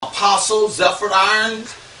Apostle Zephyr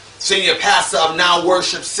Irons, Senior Pastor of Now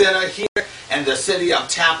Worship Center here in the city of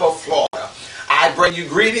Tampa, Florida. I bring you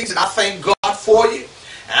greetings and I thank God for you.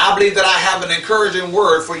 And I believe that I have an encouraging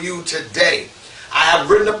word for you today. I have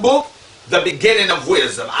written a book, The Beginning of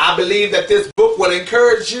Wisdom. I believe that this book will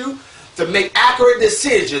encourage you to make accurate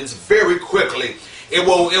decisions very quickly. It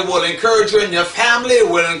will encourage you in your family. It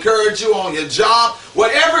will encourage you on your job.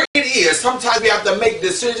 Whatever it is, sometimes we have to make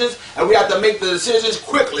decisions, and we have to make the decisions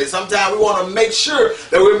quickly. Sometimes we want to make sure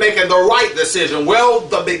that we're making the right decision. Well,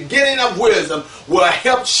 the beginning of wisdom will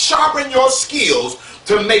help sharpen your skills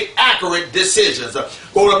to make accurate decisions.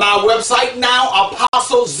 Go to my website now,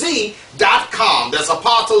 apostlez.com. That's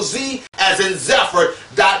ApostleZ as in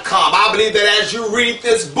Zephyr.com. I believe that as you read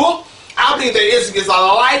this book, I believe that it is a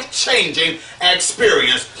life-changing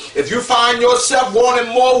experience. If you find yourself wanting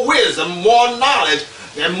more wisdom, more knowledge,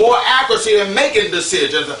 and more accuracy in making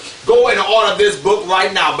decisions, go and order this book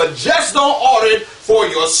right now. But just don't order it for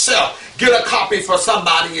yourself. Get a copy for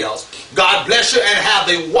somebody else. God bless you and have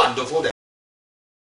a wonderful day.